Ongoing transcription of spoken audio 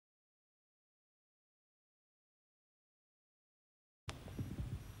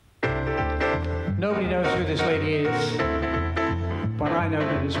Nobody knows who this lady is, but I know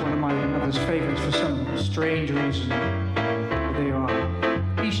that it's one of my mother's favorites for some strange reason. They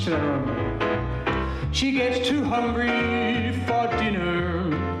are, each to their own. She gets too hungry for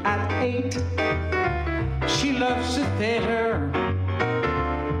dinner at 8. She loves the theater,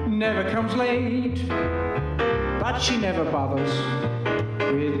 never comes late, but she never bothers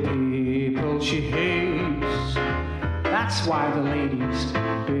with people she hates. That's why the lady's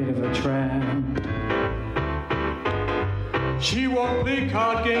a bit of a tramp. She won't play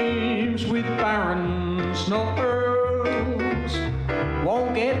card games with barons nor earls,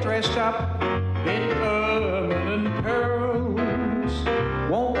 won't get dressed up in ermine and pearls,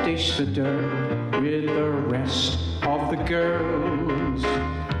 won't dish the dirt with the rest of the girls.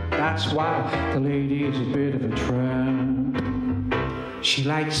 That's why the lady is a bit of a tramp. She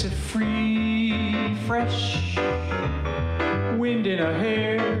likes it free, fresh, wind in her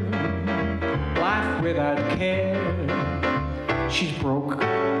hair, life without care. She's broke,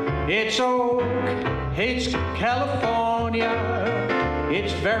 it's oak, it's California,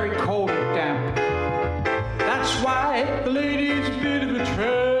 it's very cold and damp. That's why the lady's a bit of a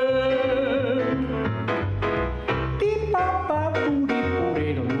tramp.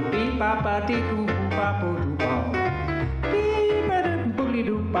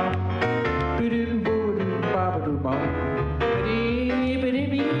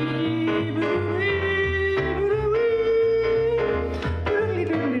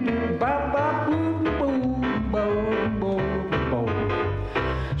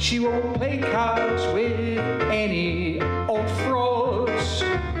 She won't play cards with any old frauds.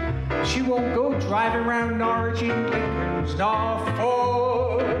 She won't go driving around Norwich in Lincolns nor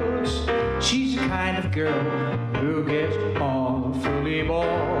Fords. She's the kind of girl who gets awfully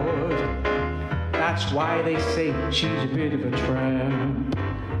bored. That's why they say she's a bit of a tramp.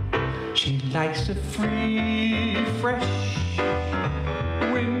 She likes the free, fresh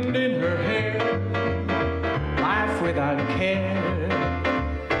wind in her hair, life without care.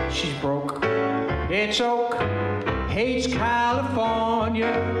 She's broke, it's oak, hates California,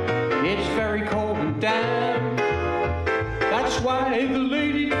 it's very cold and damp. That's why the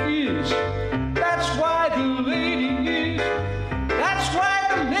lady is, that's why the lady is, that's why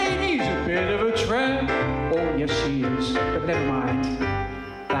the lady's a bit of a tramp. Oh yes she is, but never mind,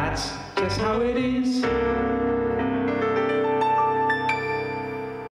 that's just how it is.